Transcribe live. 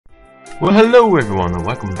Well, hello everyone and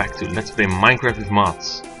welcome back to Let's Play Minecraft with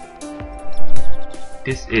Mods.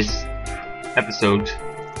 This is episode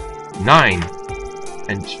 9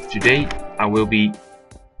 and today I will be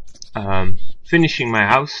finishing my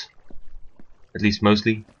house, at least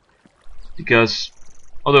mostly, because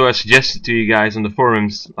although I suggested to you guys on the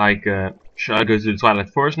forums, like, should I go to the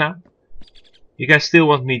Twilight Forest now? You guys still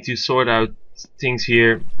want me to sort out things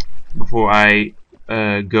here before I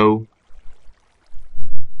go.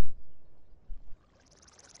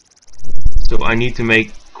 So I need to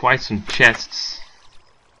make quite some chests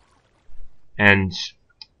and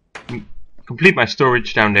complete my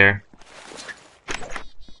storage down there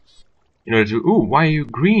in order to... Ooh, why are you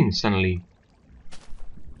green suddenly?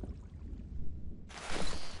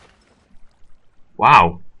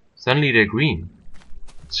 Wow, suddenly they're green.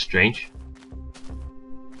 That's strange.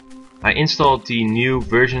 I installed the new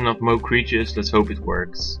version of Mo Creatures. Let's hope it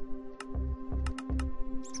works.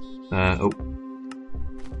 Oh.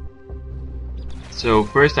 So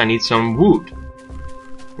first I need some wood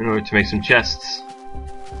in order to make some chests.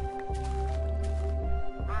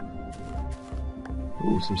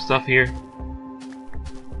 Ooh, some stuff here.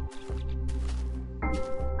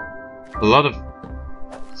 A lot of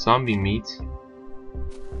zombie meat.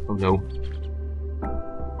 Oh no.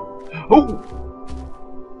 Oh!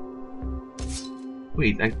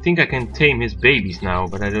 Wait, I think I can tame his babies now,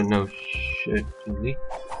 but I don't know shit, really.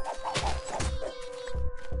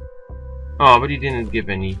 Oh, but he didn't give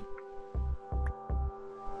any.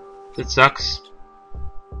 That sucks.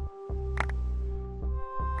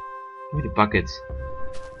 Give me the bucket.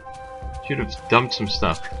 Should have dumped some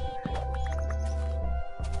stuff.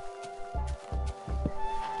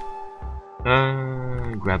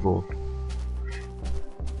 Gravel.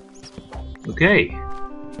 Okay.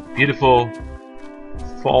 Beautiful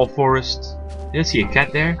fall forest. Did I see a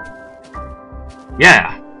cat there?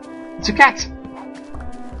 Yeah! It's a cat!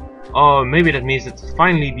 Oh, maybe that means that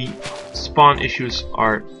finally the spawn issues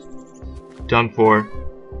are done for.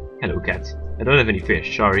 Hello, cat. I don't have any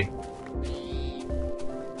fish, sorry.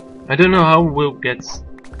 I don't know how we'll get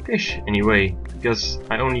fish anyway, because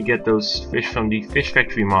I only get those fish from the fish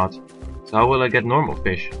factory mod. So how will I get normal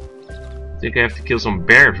fish? I think I have to kill some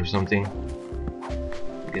bears or something.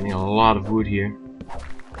 I'm getting a lot of wood here.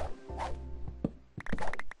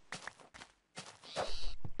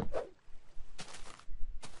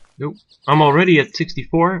 Nope. I'm already at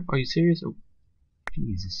 64. Are you serious? Oh,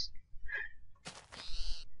 Jesus.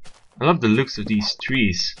 I love the looks of these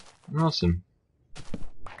trees. They're awesome.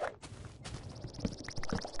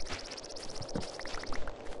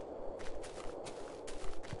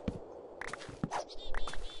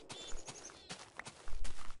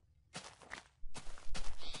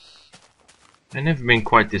 I've never been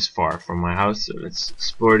quite this far from my house, so let's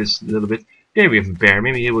explore this a little bit. There we have a bear.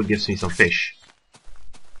 Maybe he will give me some fish.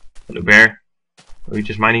 Hello, bear. Are you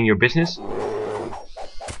just minding your business?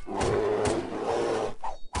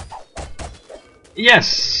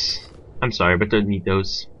 Yes! I'm sorry, but I don't need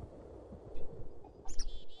those.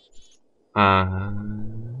 The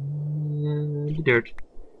dirt.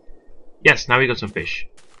 Yes, now we got some fish.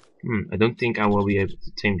 I don't think I will be able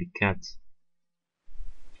to tame the cat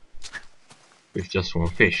with just one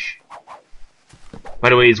fish.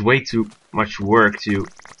 By the way, it's way too much work to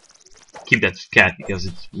keep that cat because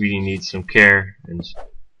it really needs some care and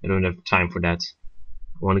I don't have time for that.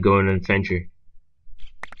 I want to go on an adventure.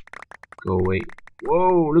 Go away.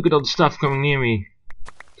 Whoa, look at all the stuff coming near me.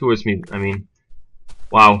 Towards me, I mean.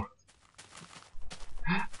 Wow.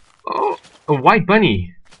 Oh, a white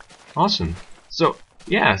bunny. Awesome. So,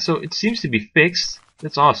 yeah, so it seems to be fixed.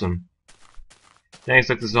 That's awesome. Thanks,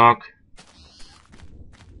 Dr. Zoc.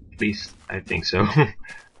 At least, I think so.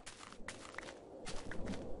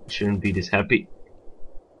 Shouldn't be this happy.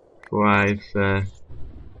 For I've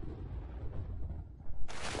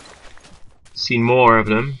seen more of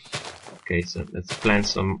them. Okay, so let's plant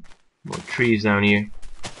some more trees down here.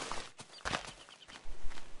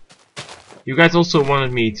 You guys also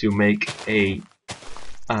wanted me to make a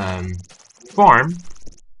farm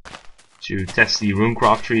to test the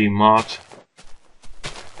Runecraft mod.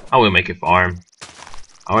 I will make a farm.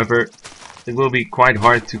 However, it will be quite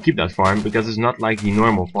hard to keep that farm because it's not like the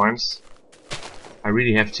normal farms. I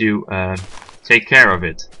really have to take care of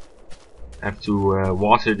it. I have to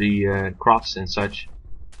water the crops and such.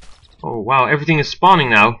 Oh wow, everything is spawning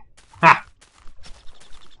now. Ha!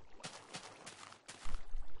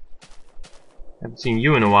 Haven't seen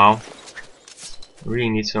you in a while. I really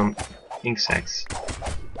need some insects.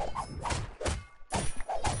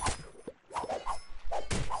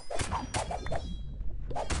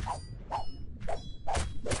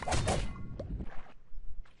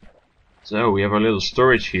 So we have our little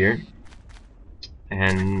storage here,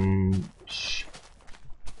 and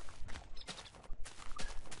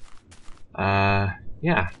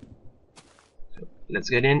yeah. So let's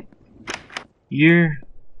get in here.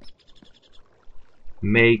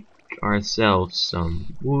 Make ourselves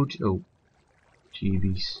some wood. Oh,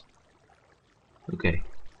 jeebies. Okay.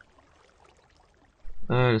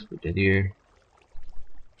 Let's put that here.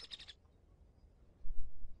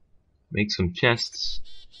 Make some chests.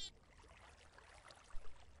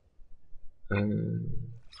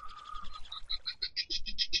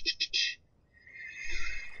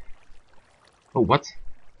 Oh, what?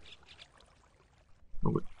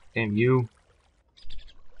 Oh, damn you.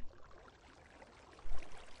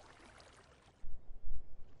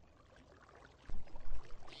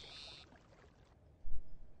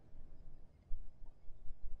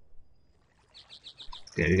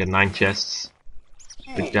 Okay, we got 9 chests.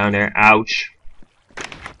 Put down there. Ouch.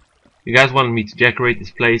 You guys wanted me to decorate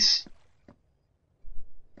this place,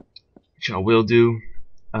 which I will do.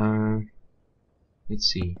 Let's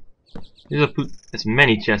see. I'll put as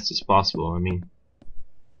many chests as possible. I mean,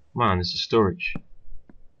 come on, this is storage.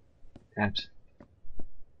 That.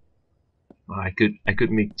 Oh, I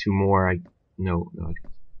could make 2 more. No,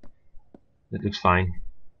 that looks fine.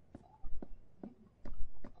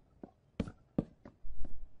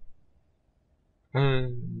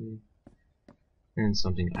 And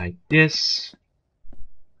something like this.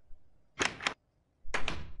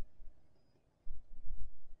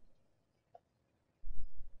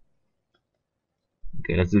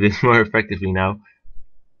 Okay, let's do this more effectively now.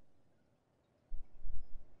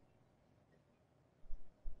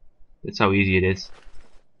 That's how easy it is.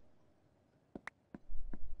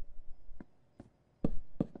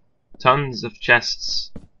 Tons of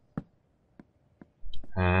chests.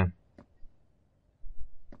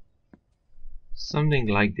 Something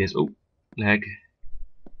like this. Oh, lag.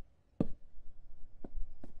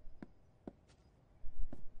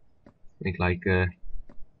 Think like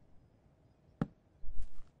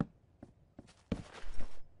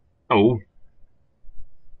oh,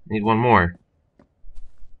 need 1 more.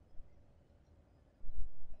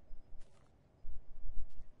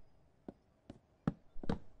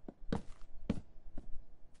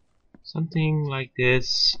 Something like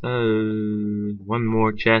this. 1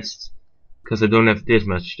 more chest, because I don't have this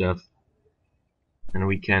much stuff, and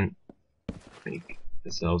we can make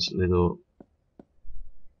ourselves a little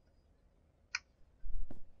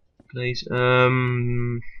place.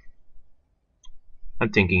 I'm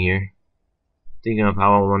thinking here, thinking of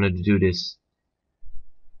how I wanted to do this.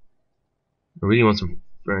 I really want some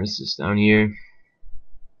furnaces down here.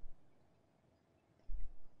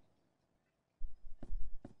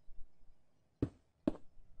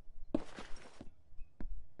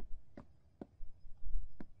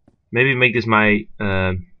 Maybe make this my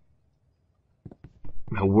my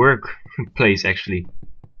work place actually.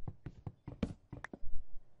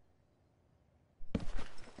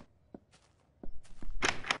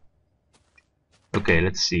 Okay,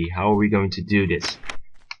 let's see. How are we going to do this?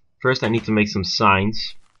 First, I need to make some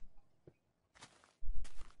signs.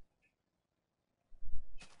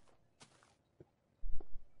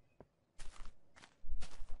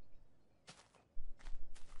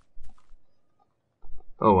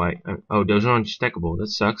 Oh, oh, those aren't stackable. That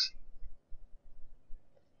sucks.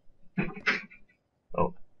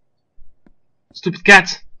 Oh, stupid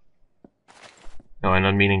cat! No, I'm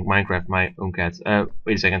not meaning Minecraft. My own cat.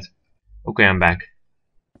 Wait a second. Okay, I'm back.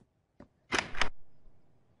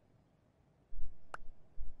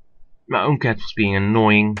 My own cat was being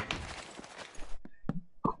annoying.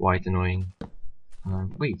 Quite annoying.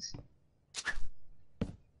 Wait.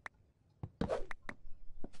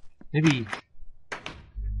 Maybe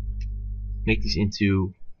make these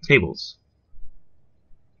into tables.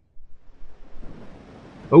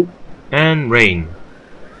 Oh, and rain.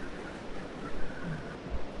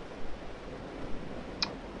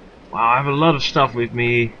 Wow, I have a lot of stuff with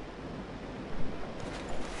me.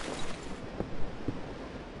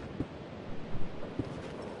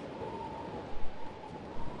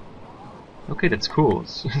 Okay, that's cool.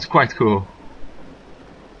 It's quite cool.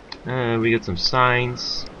 We got some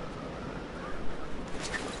signs.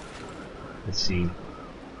 Let's see.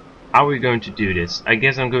 How are we going to do this? I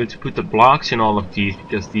guess I'm going to put the blocks in all of these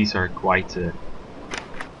because these are quite.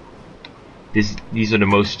 These are the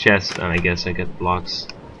most chests, and I guess I get blocks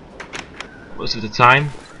most of the time.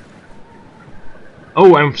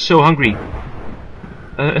 Oh, I'm so hungry.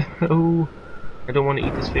 Oh, I don't want to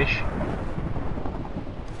eat this fish.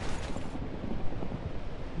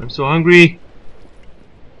 I'm so hungry.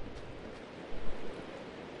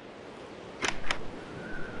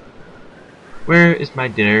 Where is my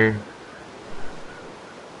dinner?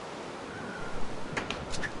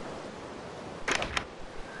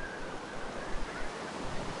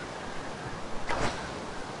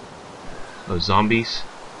 Oh, zombies.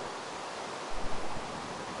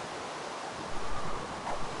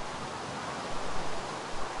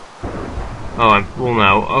 Oh, I'm full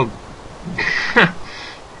now. Oh.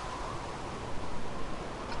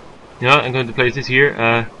 You know what? I'm going to place this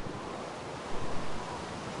here.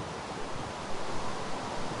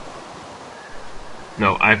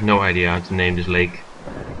 No, I have no idea how to name this lake.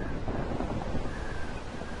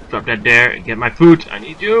 Drop that there. Get my food. I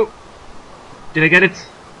need you. Did I get it?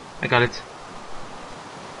 I got it.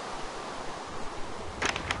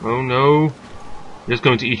 Oh no. I'm just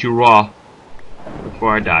going to eat you raw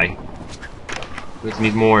before I die. Let's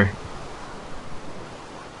need more.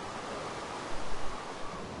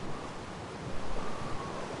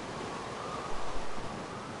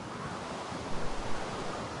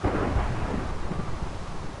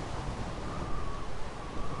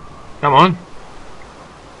 Come on.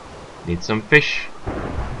 Need some fish.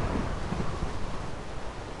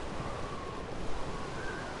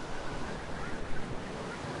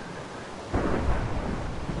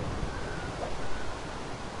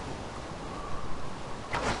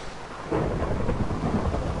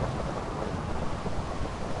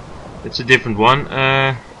 It's a different one.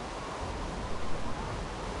 Oh,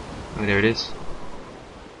 there it is.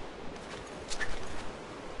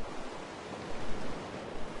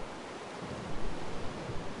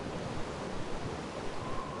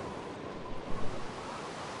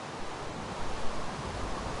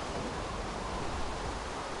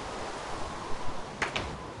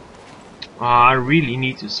 I really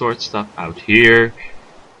need to sort stuff out here.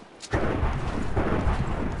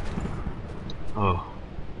 Oh,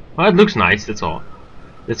 well, it looks nice. That's all.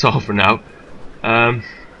 That's all for now. I'm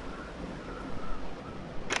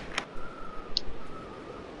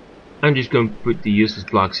just going to put the useless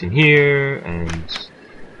blocks in here, and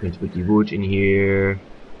I'm going to put the wood in here,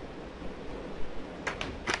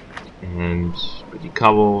 and put the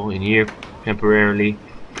cobble in here temporarily.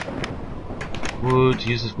 Wood,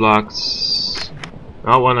 useless blocks.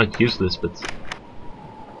 Oh, well, not useless, but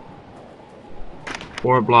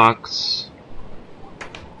 4 blocks.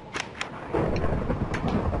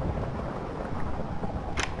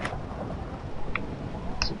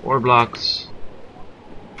 Some ore blocks.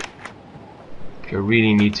 I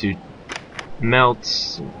really need to melt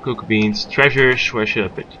some cocoa beans. Treasures. Where should I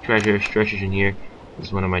put the treasures? Treasures in here. This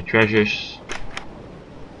is one of my treasures.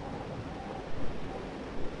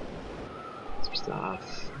 Some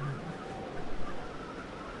stuff.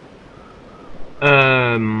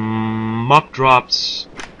 Mob drops.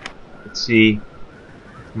 Let's see.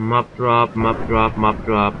 Mob drop, mob drop, mob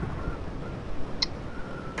drop.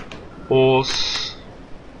 Ores.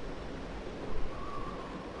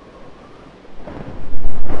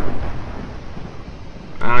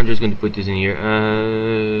 I'm just going to put this in here.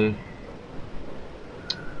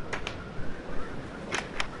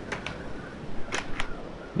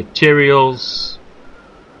 Materials.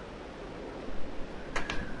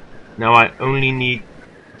 Now I only need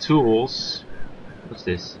tools. What's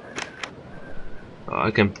this? Oh,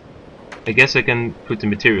 I guess I can put the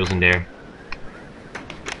materials in there.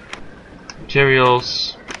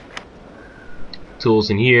 Materials. Tools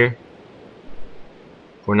in here.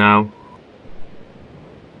 For now.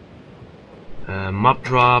 Mob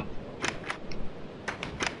drop.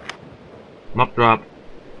 Mob drop.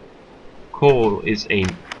 Coal is a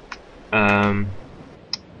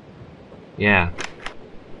yeah.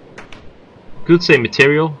 Could say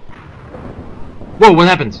material. Whoa, what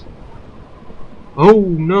happened? Oh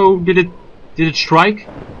no, did it strike?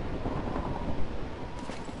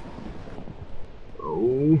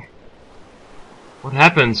 Oh. What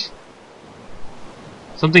happened?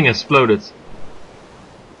 Something exploded.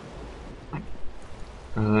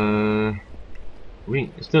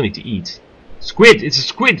 We still need to eat. Squid! It's a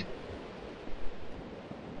squid!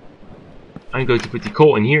 I'm going to put the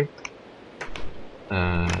coal in here.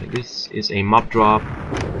 This is a mob drop.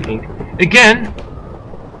 Again!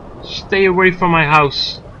 Stay away from my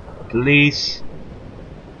house, please.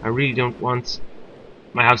 I really don't want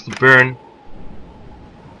my house to burn.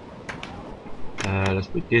 Let's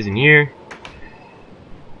put this in here.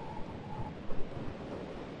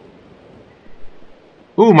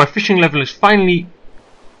 Ooh, my fishing level is finally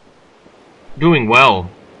doing well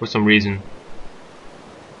for some reason.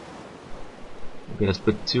 Okay, let's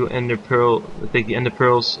put 2 ender pearl. Let's take the ender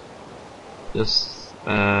pearls. Just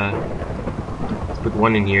let's put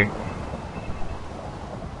 1 in here.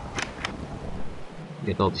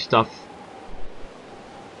 Get all the stuff.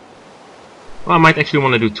 Well, I might actually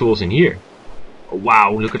want to do tools in here. Oh,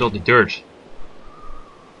 wow, look at all the dirt.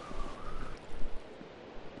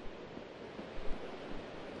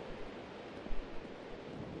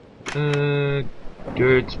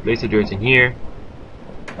 Dirt, place the dirt in here.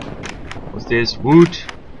 What's this? Wood,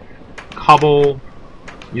 cobble,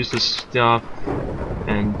 useless stuff,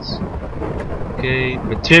 and okay,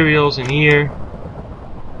 materials in here.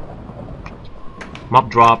 Mob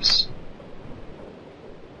drops,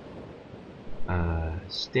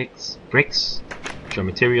 sticks, bricks, which are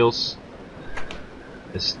materials.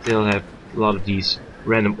 I still have a lot of these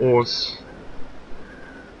random ores.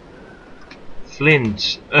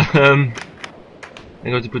 Flint. I'm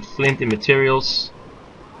going to put flint in materials.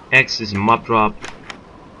 X is a mob drop.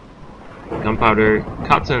 Gunpowder.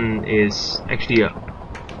 Cotton is actually a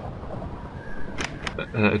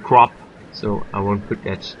crop, so I won't put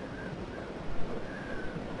that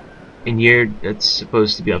in here. That's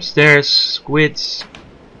supposed to be upstairs. Squids.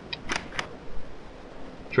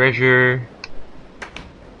 Treasure.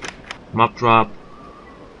 Mob drop.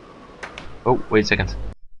 Oh, wait a second.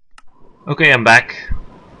 Okay, I'm back.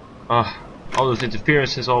 All those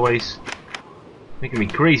interferences always making me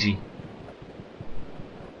crazy.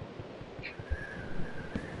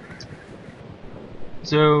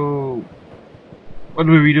 So, what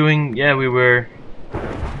were we doing? Yeah, we were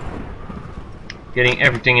getting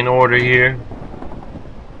everything in order here.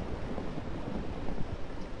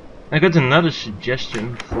 I got another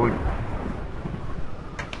suggestion for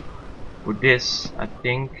this, I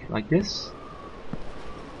think, like this.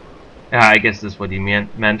 Yeah, I guess that's what he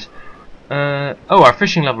meant. Oh, our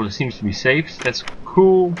fishing level seems to be saved. That's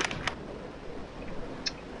cool.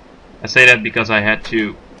 I say that because I had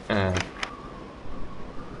to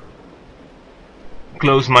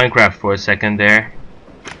close Minecraft for a second there.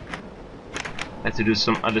 Had to do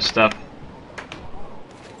some other stuff.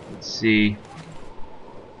 Let's see.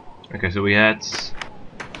 Okay, so we had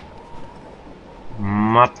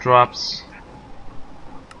mob drops.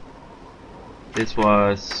 This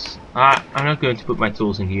was... I'm not going to put my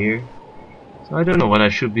tools in here. So I don't know what I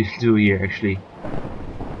should do here actually.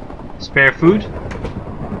 Spare food.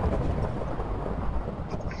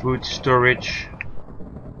 Food storage.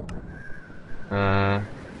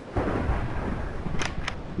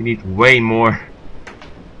 We need way more.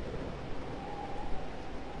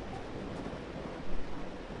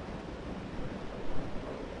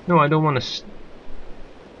 No, I don't want to.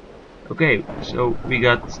 Okay, so we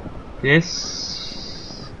got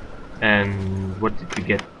this. And what did we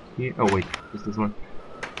get here? Oh wait, is this one?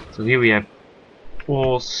 So here we have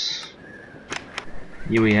walls.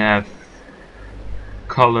 Here we have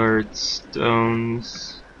colored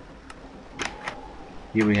stones.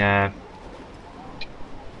 Here we have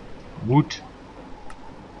wood.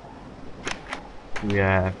 We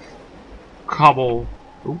have cobble.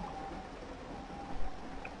 Ooh.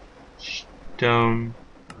 Stone.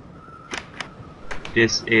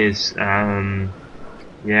 This is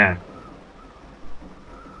yeah,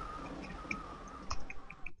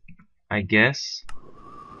 I guess,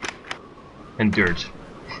 and dirt.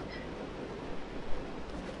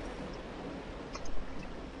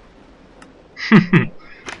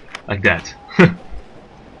 Like that.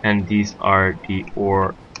 And these are the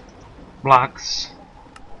ore blocks.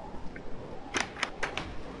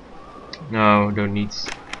 No, don't need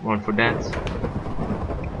one for that.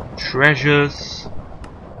 Treasures.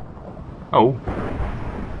 Oh.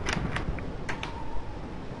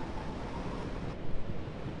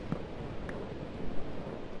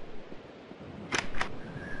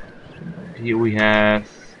 Here we have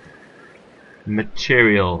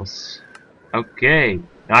materials. Okay,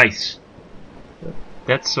 nice.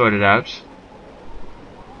 That's sorted out.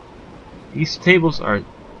 These tables are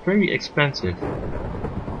very expensive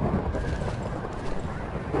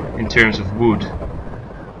in terms of wood.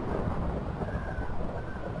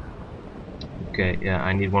 Okay, yeah,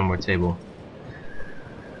 I need one more table.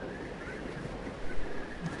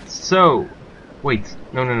 So, wait,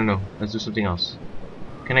 no. Let's do something else.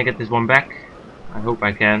 Can I get this one back? I hope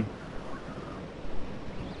I can.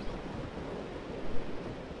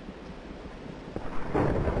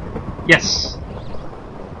 Yes!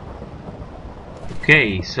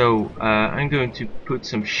 Okay, so I'm going to put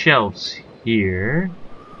some shelves here.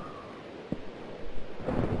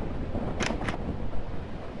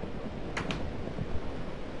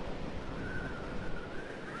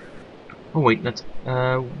 Oh wait, let's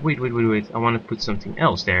wait. I want to put something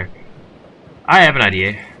else there. I have an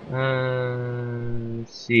idea.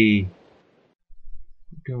 Let's see.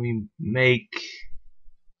 What can we make?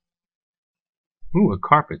 Ooh, a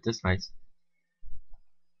carpet. That's nice.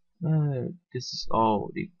 This is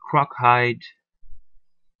all the croc hide.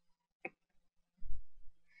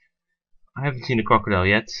 I haven't seen the crocodile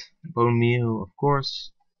yet. Bone meal, of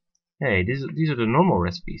course. Hey, these are the normal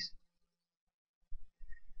recipes.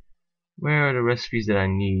 Where are the recipes that I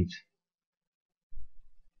need?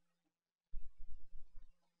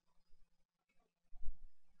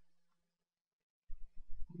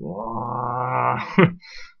 Wow.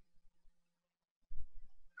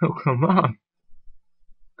 Oh, come on.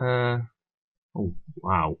 Oh,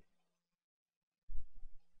 wow.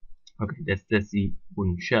 Okay, that's the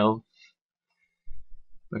wooden shelf.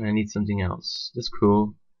 But I need something else. That's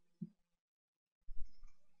cool.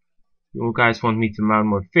 You guys want me to mount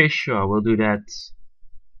more fish? So I will do that.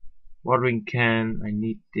 Watering can. I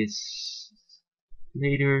need this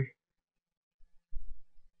later.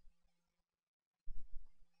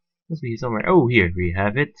 Must be somewhere. Oh, here we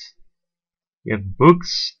have it. We have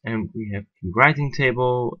books, and we have the writing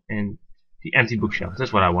table, and the empty bookshelf.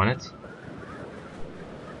 That's what I wanted.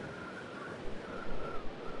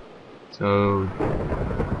 So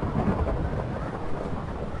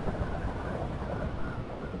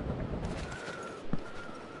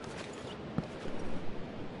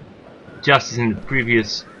just as in the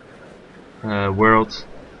previous world,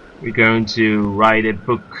 we're going to write a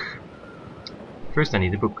book. First I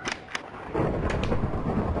need a book.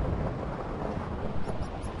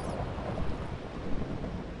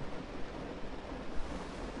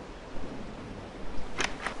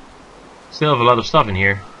 Still have a lot of stuff in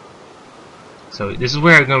here. So this is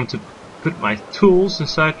where I'm going to put my tools and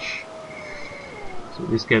such. So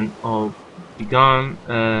this can all be gone.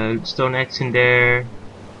 Stone axe in there.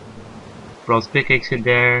 Bronze pickaxe in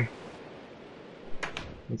there.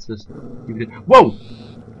 Let's just keep it. Whoa!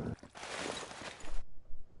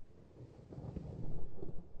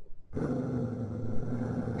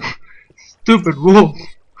 Stupid wolf!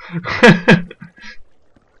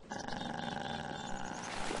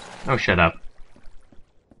 Oh, shut up.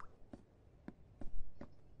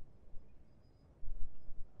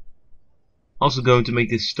 Also going to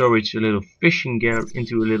make this storage a little fishing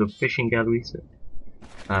into a little fishing gallery. So,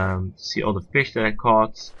 see all the fish that I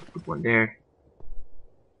caught. Put one there.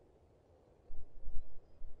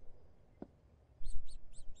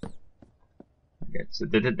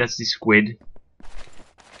 That's the squid.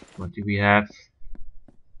 What do we have?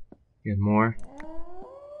 We have more.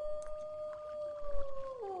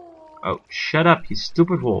 Oh, shut up, you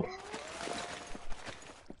stupid wolf.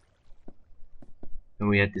 And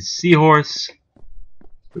we had the seahorse.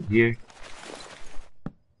 Put here.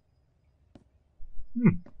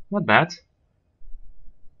 Not bad.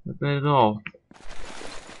 Not bad at all.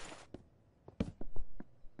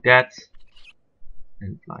 That.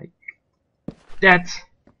 And like that.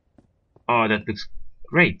 Oh, that looks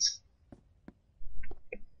great.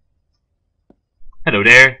 Hello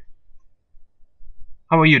there.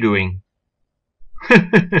 How are you doing?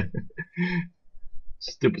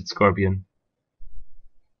 Stupid scorpion.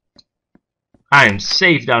 I am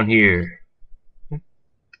safe down here.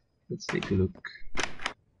 Let's take a look.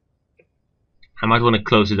 I might want to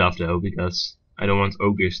close it off though, because I don't want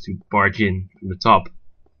ogres to barge in from the top.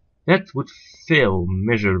 That would fail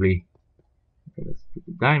miserably. Okay, let's put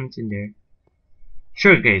the diamonds in there.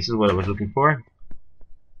 Sugar case is what I was looking for.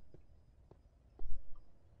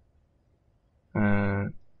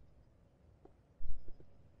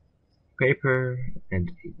 Paper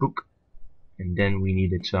and a book, and then we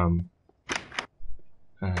needed some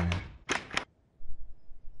an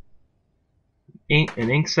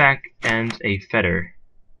ink sac and a feather.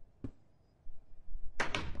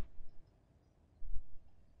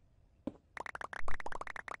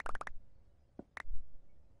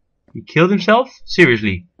 He killed himself?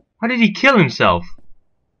 Seriously? How did he kill himself?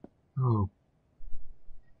 Oh,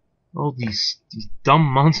 all these dumb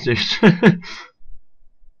monsters.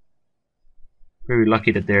 Very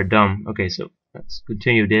lucky that they're dumb. Okay, so let's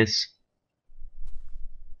continue this.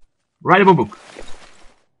 Writable book.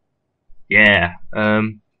 Yeah. I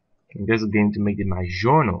guess I'm going to make it my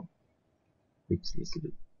journal. It's a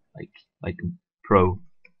bit like a pro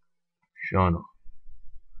journal.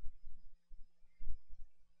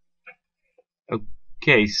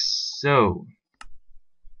 Okay, so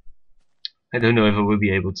I don't know if I will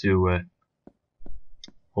be able to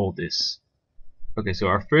hold this. Okay, so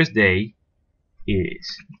our first day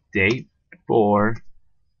is day 4,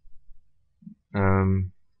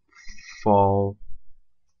 fall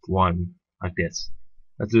 1, like this.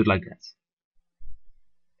 Let's do it like that.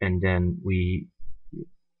 And then we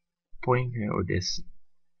point here or this,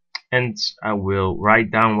 and I will write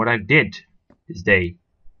down what I did this day.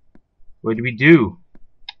 What did we do?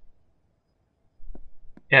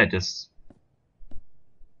 yeah, just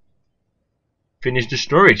finish the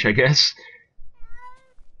storage, I guess.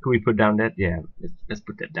 Can we put down that? Yeah, let's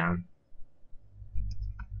put that down.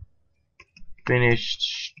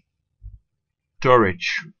 Finished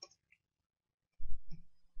storage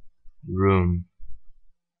room.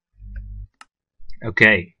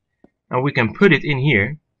 Okay, now we can put it in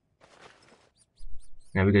here.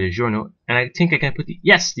 Now we got a journal, and I think I can put the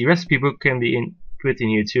recipe book can be put in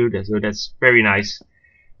here too. So that's very nice.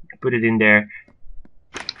 Put it in there.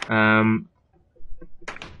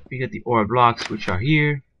 We got the ore blocks, which are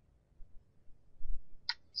here.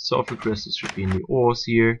 Sulfur crystals should be in the ores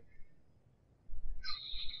here.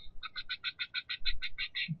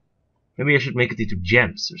 Maybe I should make it into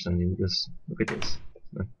gems or something, because look at this.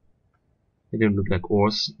 They don't look like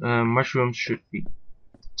ores. Mushrooms should be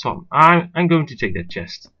top. I'm going to take that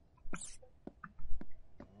chest.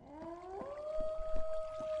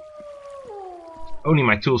 Only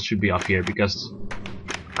my tools should be up here because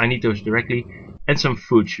I need those directly. And some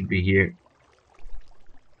food should be here.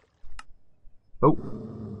 Oh.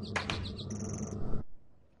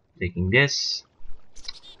 Taking this.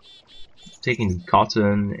 Taking the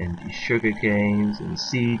cotton and the sugar canes and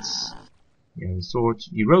seeds. Yeah, the swords.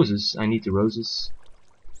 The roses. I need the roses.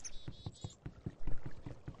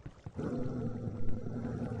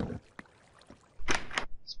 Let's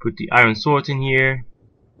put the iron sword in here.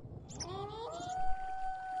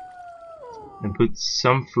 And put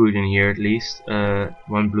some food in here at least.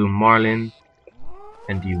 One blue marlin.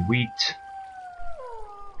 And the wheat.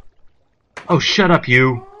 Oh, shut up,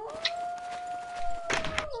 you!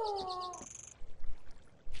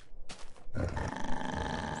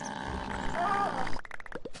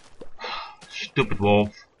 Stupid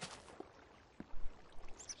wolf.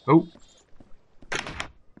 Oh.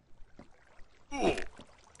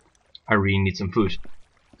 I really need some food.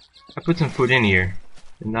 I put some food in here,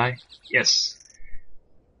 didn't I? Yes.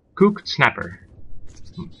 Cooked snapper.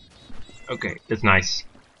 Okay, that's nice.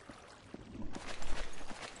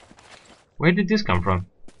 Where did this come from?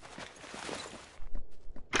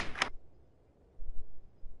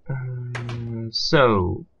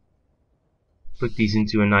 So, put these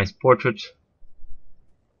into a nice portrait.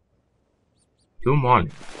 Blue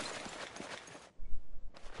marlin.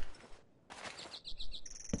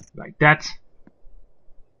 Like that.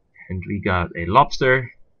 And we got a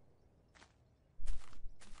lobster.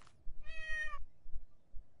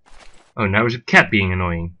 Oh, now there's a cat being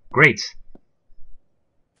annoying. Great.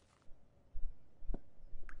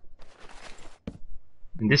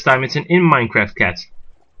 And this time it's an in Minecraft cat.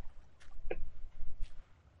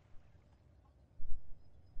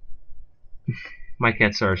 My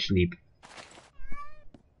cats are asleep.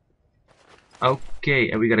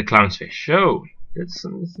 Okay, and we got a clownfish. Oh, that's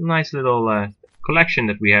a nice little collection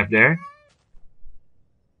that we have there.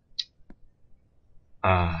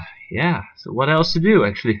 Yeah, so what else to do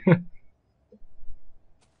actually?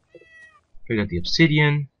 We got the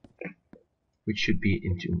obsidian, which should be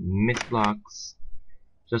into myth blocks,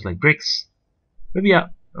 just like bricks. Maybe I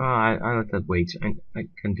let that wait. I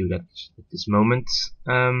can do that at this moment.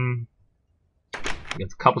 We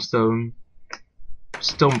got cobblestone,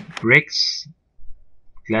 stone bricks,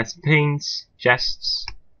 glass panes, chests,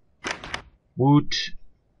 wood.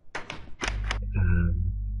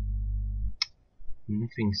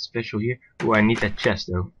 Nothing special here. Oh, I need that chest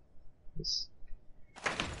though. Yes.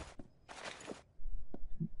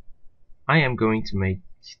 I am going to make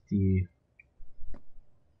the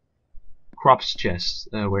crops chest.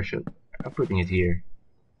 Where should I'm putting it here?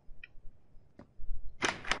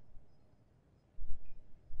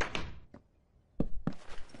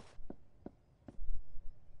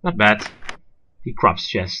 Not bad. The crops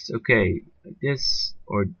chest. Okay, like this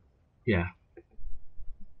or yeah.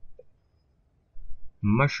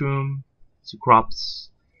 Mushroom to crops.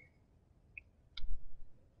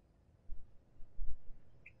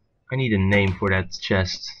 I need a name for that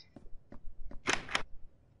chest.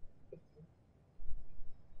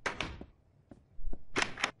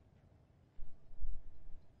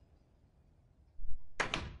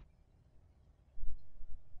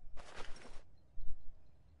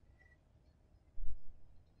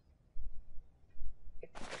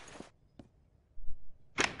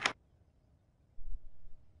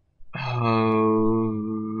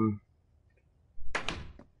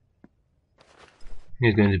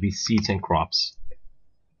 Here's going to be seeds and crops.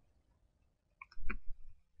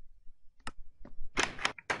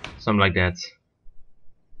 Something like that.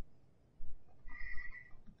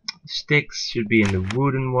 Sticks should be in the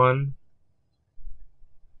wooden one.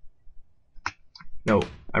 No,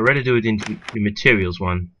 I'd rather do it into the materials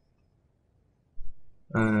one.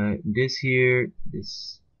 This here,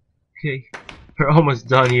 this Okay, we're almost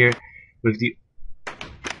done here with the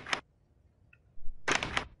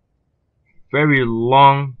very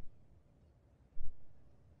long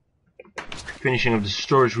finishing of the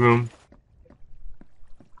storage room.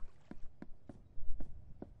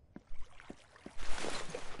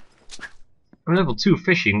 I'm level 2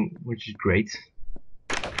 fishing, which is great.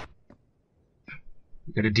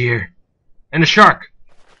 We got a deer and a shark.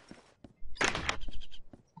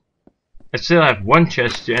 I still have one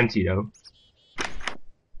chest to empty though.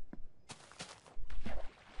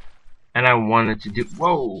 And I wanted to do...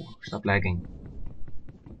 Whoa! Stop lagging.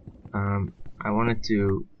 I wanted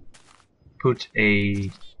to put a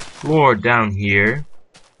floor down here.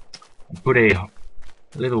 And put a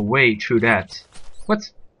little way through that. What?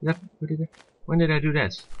 When did I do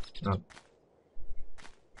that? Oh.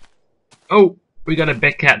 Oh! We got a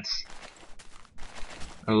big cat.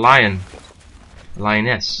 A lion. A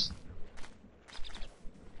lioness.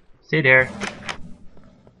 Stay there.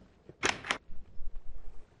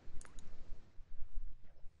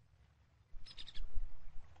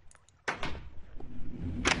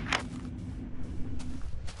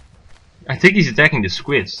 I think he's attacking the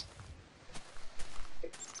squids.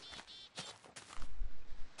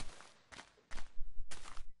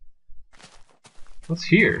 What's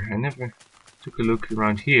here? I never took a look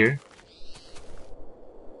around here.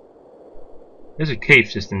 There's a cave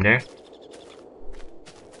system there.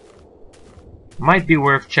 Might be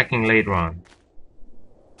worth checking later on.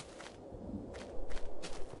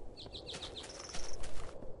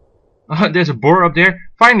 There's a boar up there.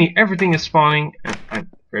 Finally, everything is spawning. I'm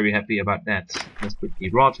very happy about that. Let's put the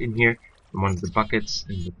rod in here. And one of the buckets.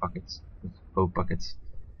 And the buckets. Both buckets.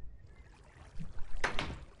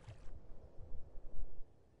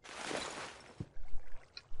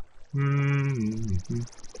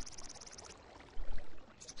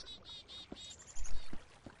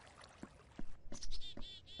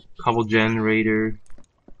 Cobble generator.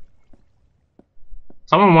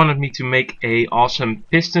 Someone wanted me to make a awesome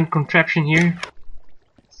piston contraption here,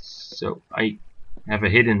 so I have a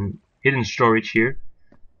hidden storage here.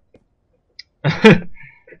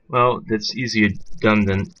 Well, that's easier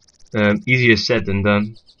said than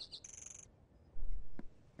done.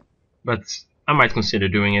 But I might consider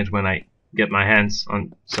doing it when I get my hands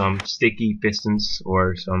on some sticky pistons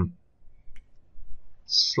or some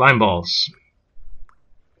slime balls,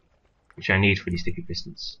 which I need for these sticky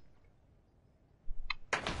pistons.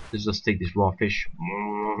 Let's just take this raw fish.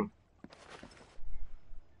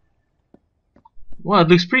 Well, it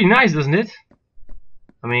looks pretty nice, doesn't it?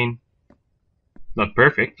 I mean, not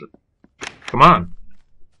perfect, but come on.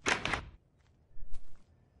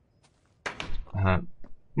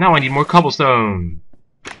 Now I need more cobblestone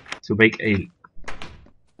to make a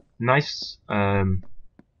nice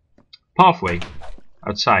pathway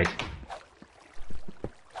outside.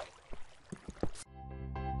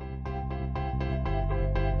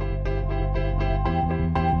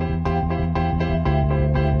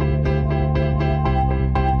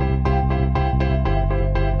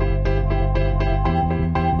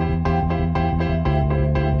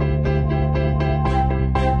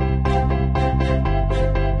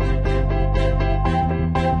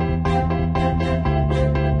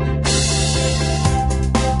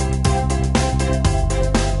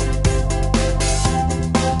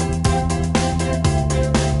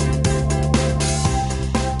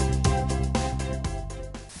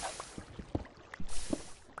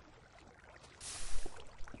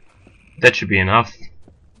 That should be enough.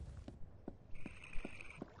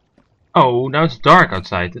 Oh, now it's dark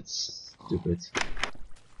outside. That's stupid.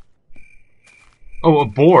 Oh, a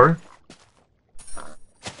boar.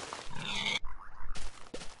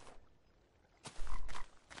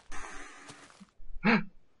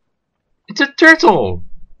 It's a turtle.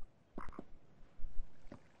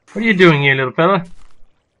 What are you doing here, little fella?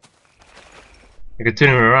 I can turn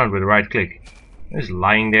him around with a right click. He's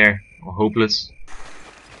lying there, all hopeless.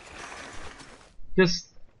 Just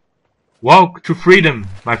walk to freedom,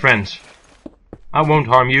 my friends. I won't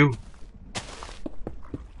harm you.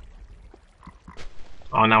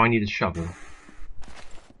 Oh, now I need a shovel.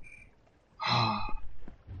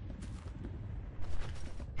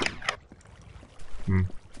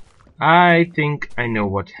 I think I know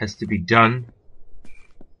what has to be done.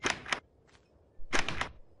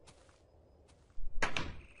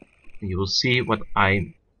 You will see what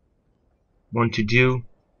I want to do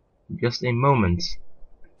in just a moment.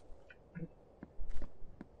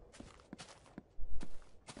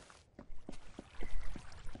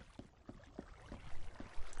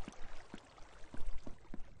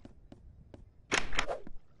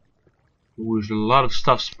 Ooh, there's a lot of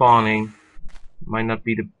stuff spawning. might not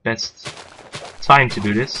be the best time to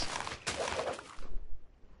do this.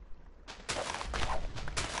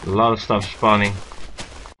 A lot of stuff spawning.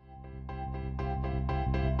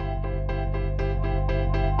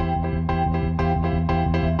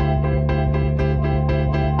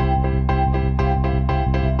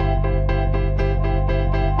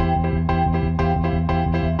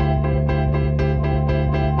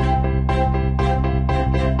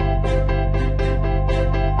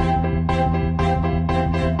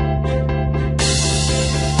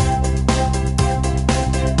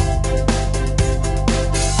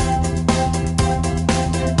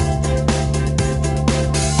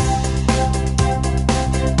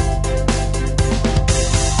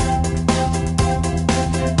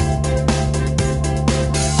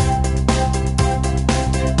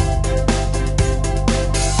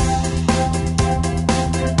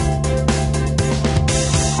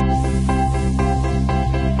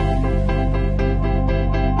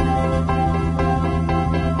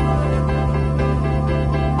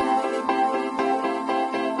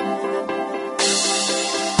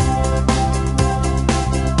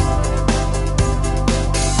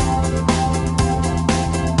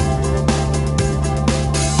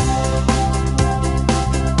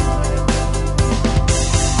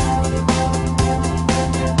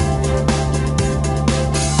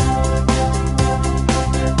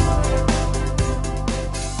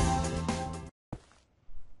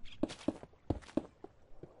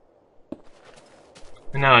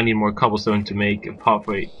 And now I need more cobblestone to make a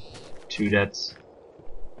pathway to that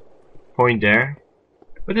point there.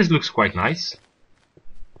 But this looks quite nice.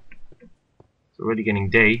 It's already getting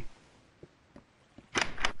day. I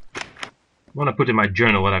want to put in my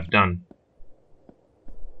journal what I've done.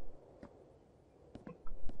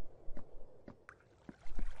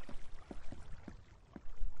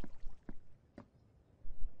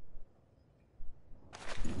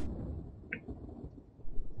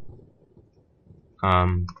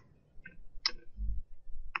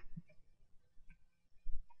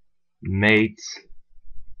 Mate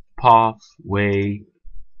pathway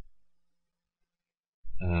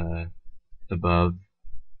above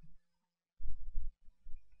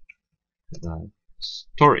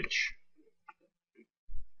storage,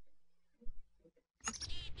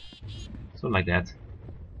 something like that.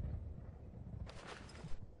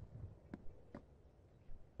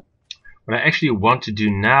 What I actually want to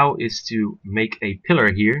do now is to make a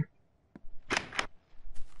pillar here.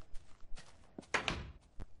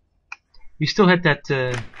 We still had that,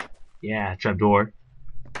 yeah, trapdoor.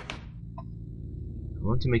 I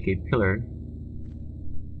want to make a pillar.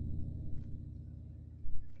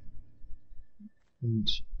 And,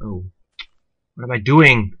 oh, what am I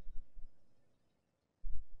doing?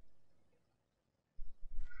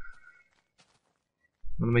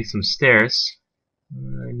 I want to make some stairs.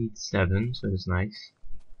 I need 7, so that's nice.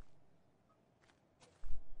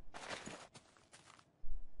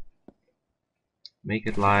 Make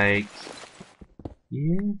it like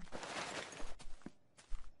here.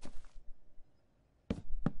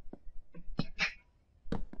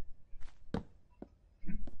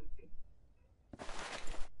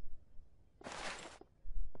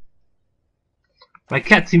 My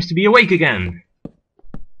cat seems to be awake again.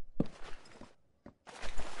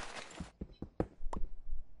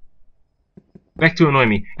 Back to annoy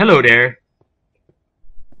me. Hello there.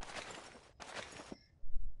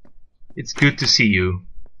 It's good to see you.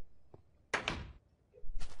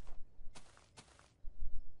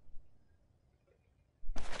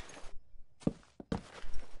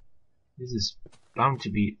 This is bound to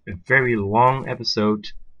be a very long episode,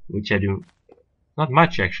 which I do not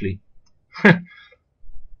much actually.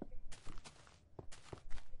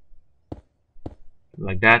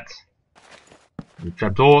 Like that. The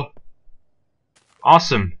trapdoor.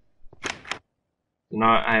 Awesome. So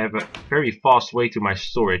now I have a very fast way to my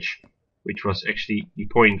storage, which was actually the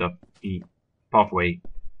point of the pathway.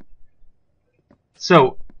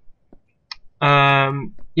 So,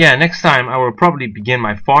 yeah, next time I will probably begin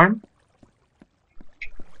my farm,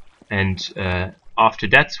 and after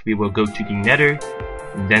that we will go to the Nether,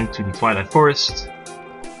 and then to the Twilight Forest,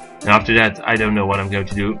 and after that I don't know what I'm going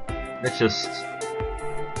to do. Let's just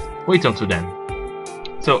wait until then.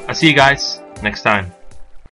 So I see you guys next time.